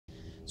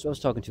So I was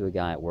talking to a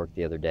guy at work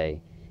the other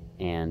day,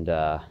 and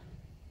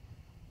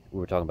we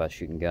were talking about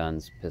shooting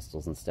guns,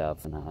 pistols, and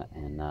stuff,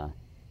 and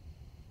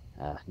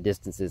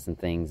distances and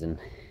things, and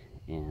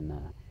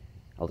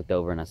I looked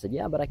over and I said,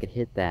 "Yeah, but I could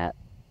hit that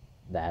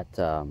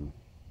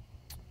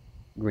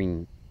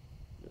green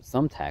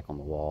thumbtack on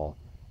the wall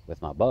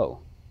with my bow."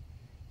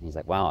 And he's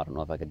like, "Wow, I don't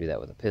know if I could do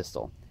that with a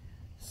pistol."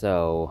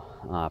 So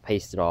I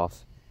paced it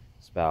off.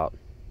 It's about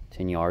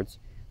 10 yards.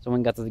 So I went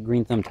and got to the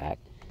green thumbtack,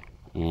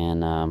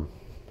 and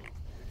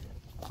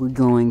we're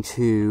going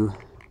to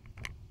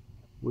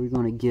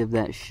give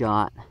that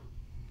shot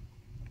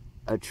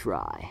a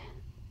try.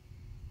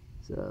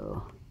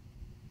 So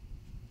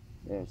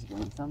there's the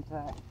green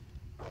thumbtack.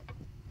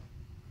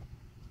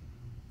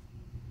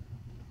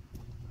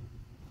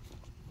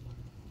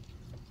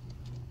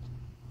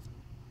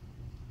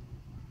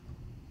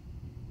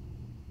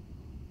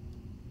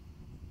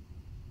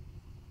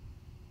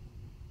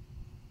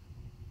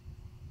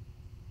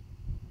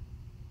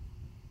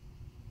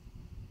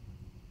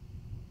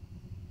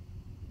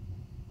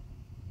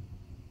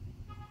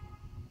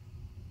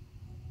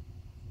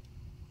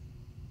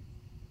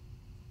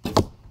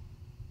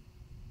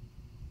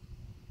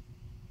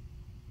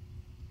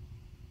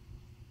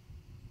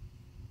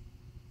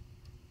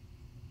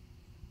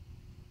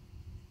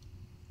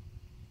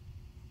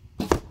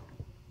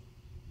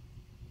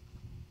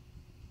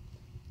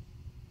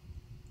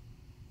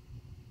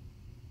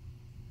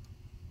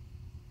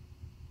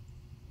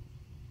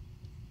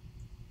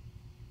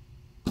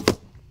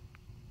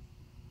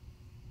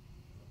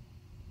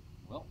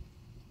 Well,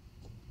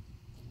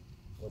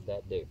 what'd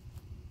that do?